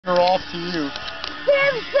her off to you.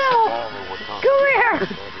 Stand still! Come here!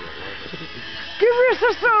 Give your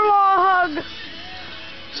sister-in-law a hug!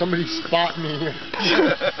 Somebody spot me here.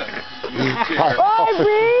 Bye, B!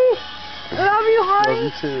 Love you, honey! Love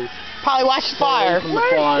you too. Probably watch the fire. From the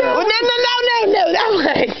fire. Oh, no, that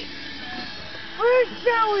way. Where's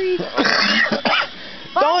Joey?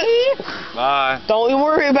 Don't you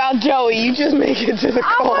worry about Joey. You just make it to the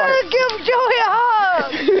I car. want to give Joey a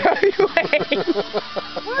hug! No way.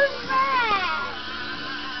 Where's Matt?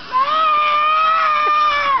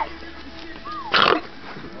 Matt!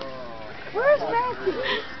 Where's Matthew?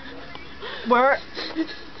 Where?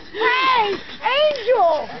 Hey,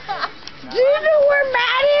 Angel! Do you know where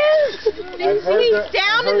Matt is? He's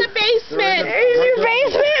down in the basement. In your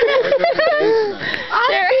basement? I'll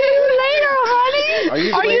see you later, honey. Are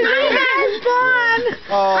you Are you leaving? having fun?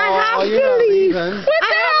 Oh, I have you're to not leave. leaving. What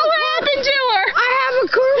the hell happened to her? I have a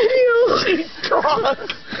curfew. She's drunk.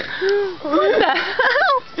 What the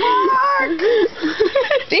hell? Mark.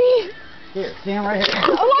 Steve. Here, stand right here.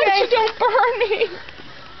 Why you don't burn me?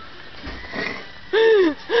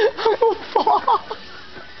 I'm gonna fall.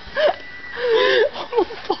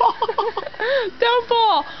 Don't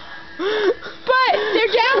fall. But they're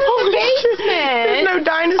down in the basement. There's no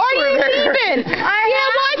dinosaur Are you there. leaving? Yeah,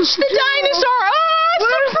 watch the dinosaur. Oh,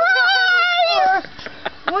 surprise!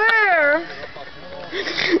 Where?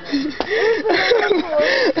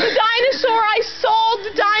 The dinosaur,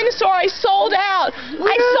 I sold out.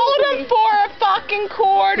 I sold him for a fucking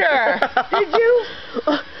quarter. Did you?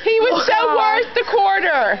 He was so worth the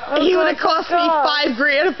quarter. He would have cost me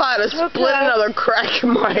 $5,000 if I had split another crack in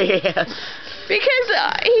my ass. Because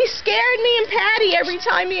he scared me and Patty every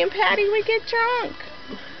time me and Patty would get drunk.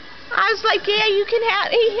 I was like, yeah, you can have.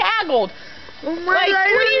 He haggled. Well, Like,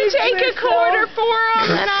 will you take a quarter for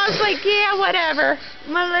him? And I was like, yeah, whatever.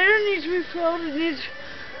 My lighter needs refilled. It needs.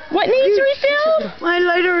 What needs refilled? My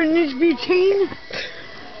lighter needs butane.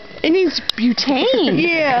 It needs butane.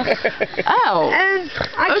 Yeah. Oh. And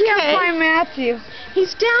I can't find Matthew.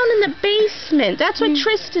 He's down in the basement. That's what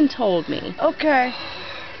Tristan told me. Okay.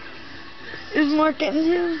 Is Mark getting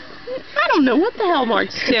him? I don't know what the hell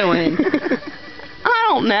Mark's doing. I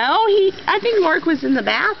don't know. I think Mark was in the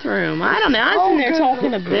bathroom. I don't know. I was in there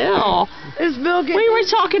talking to Bill. Is Bill getting? We were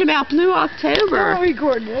talking about Blue October. I'll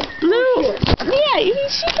record this. Blue. Yeah,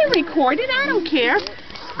 she can record it. I don't care.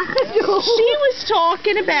 She was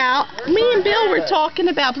talking about, me and Bill were talking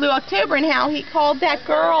about Blue October and how he called that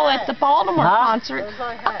girl at the Baltimore concert a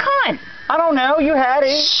cunt. I don't know. You had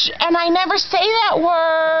it. Shh, and I never say that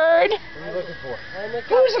word.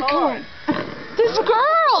 Who's a cunt? This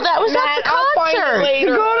girl that was at the concert. The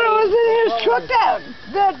girl that was in his truck that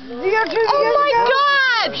Oh my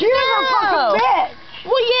God! She was a fucking bitch.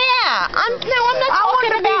 Well, yeah. I'm not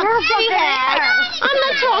talking about C-Hag. I'm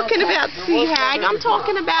not talking about C-Hag. I'm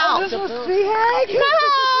talking about. This was C-Hag? No.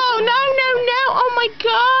 Oh my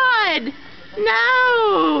God.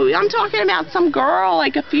 No. I'm talking about some girl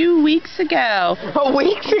like a few weeks ago. A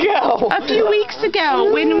week ago. A few weeks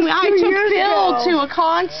ago when I took Bill to a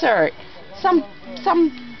concert. Some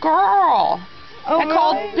girl. I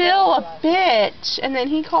called Bill a bitch, and then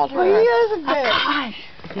he called her He is a a bitch. cunt.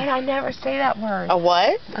 And I never say that word. A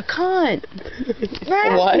what? A cunt.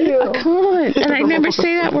 What? A cunt. And I never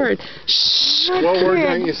say that word. Shh. What word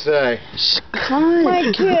don't you say? Cunt.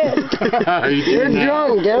 My kid. You're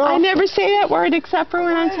drunk. Get I never say that word except for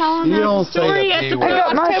when I'm telling You that don't say story that at the B word. Blue I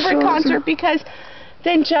got my October shoes. concert because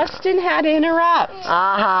then Justin had to interrupt.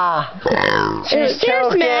 Aha. There's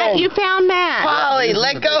Matt. You found Matt. Polly,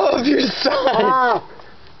 let go of your son.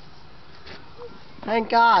 Thank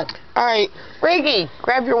God. All right, Ricky,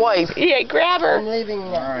 grab your wife. Yeah, grab her. I'm leaving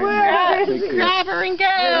now. Grab her and go.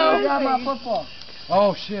 got my football.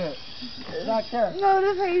 Oh, shit. Back there. No,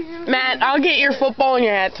 this ain't. Matt, I'll get your football and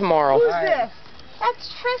your hat tomorrow. Who's this?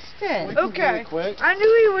 That's Tristan. Okay. Quick. I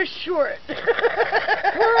knew he was short.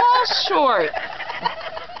 We're all short.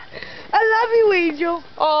 I love you, Angel.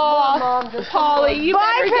 Oh, Polly, you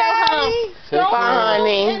better go home. Say bye,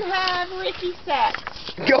 honey. And have Ricky sex.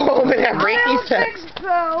 Go home and have I Ricky don't sex. think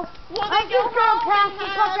so. I'm just gonna pass the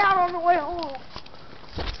fuck out on the way home.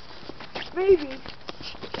 Maybe.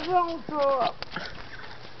 If I don't throw up.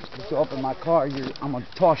 You go up in my car, I'm gonna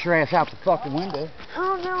toss your ass out the fucking window.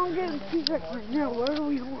 Oh no, I'm getting seasick right now. Where are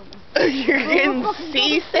we going? You're getting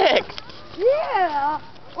seasick. Yeah.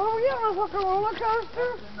 What are we on a fucking roller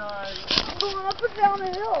coaster? Going up and down the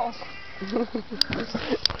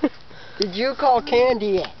hill. Did you call Candy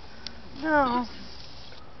yet? No.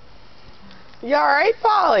 You all right,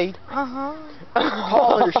 Polly? Uh-huh.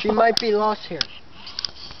 Call her. She might be lost here.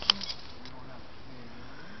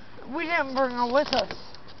 We didn't bring her with us.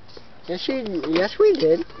 Yes, we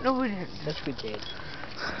did. No, we didn't. Yes, we did.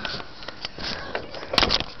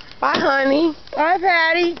 Bye, honey. Bye,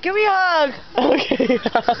 Patty. Give me a hug. Okay.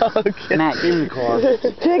 Okay. Matt, give me the car.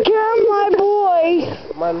 Take care of my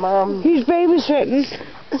boy. My mom. He's babysitting.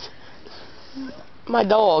 My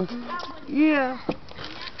dog. Yeah.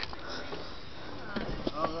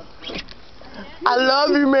 I love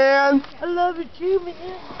you, man. I love you too,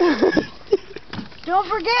 man. Don't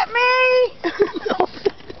forget me.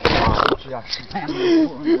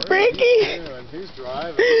 Ricky. Who's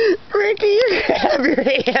driving? Ricky, you're gonna have your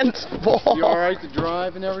hands full. You alright to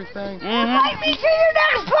drive and everything? Invite me to your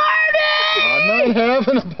next party. I'm not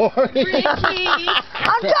having a party. Ricky,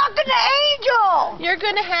 I'm talking to Angel. you're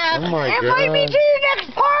gonna have Oh my Invite me God. to your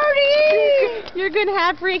next party. you're gonna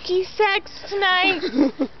have Ricky sex tonight.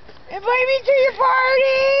 Invite me to your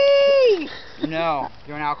party. No,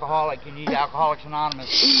 you're an alcoholic. You need Alcoholics Anonymous.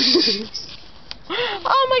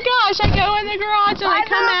 Oh my gosh, I go in the garage and I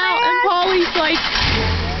come out and Polly's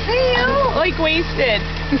See you. like wasted.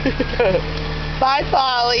 Bye,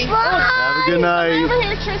 Polly. Bye. Have a good Come night. over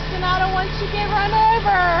here, Tristan. I don't want you to get run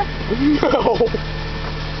over. No.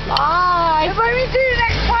 Bye. Invite me to your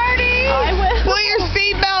next party. I will. Put your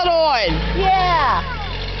seatbelt on. Yeah.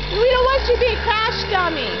 We don't want you to be a crash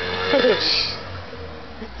dummy.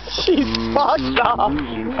 She's fucked up.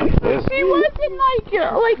 It wasn't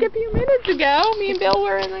like a few minutes ago. Me and Bill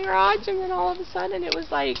were in the garage, and then all of a sudden it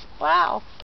was like, wow.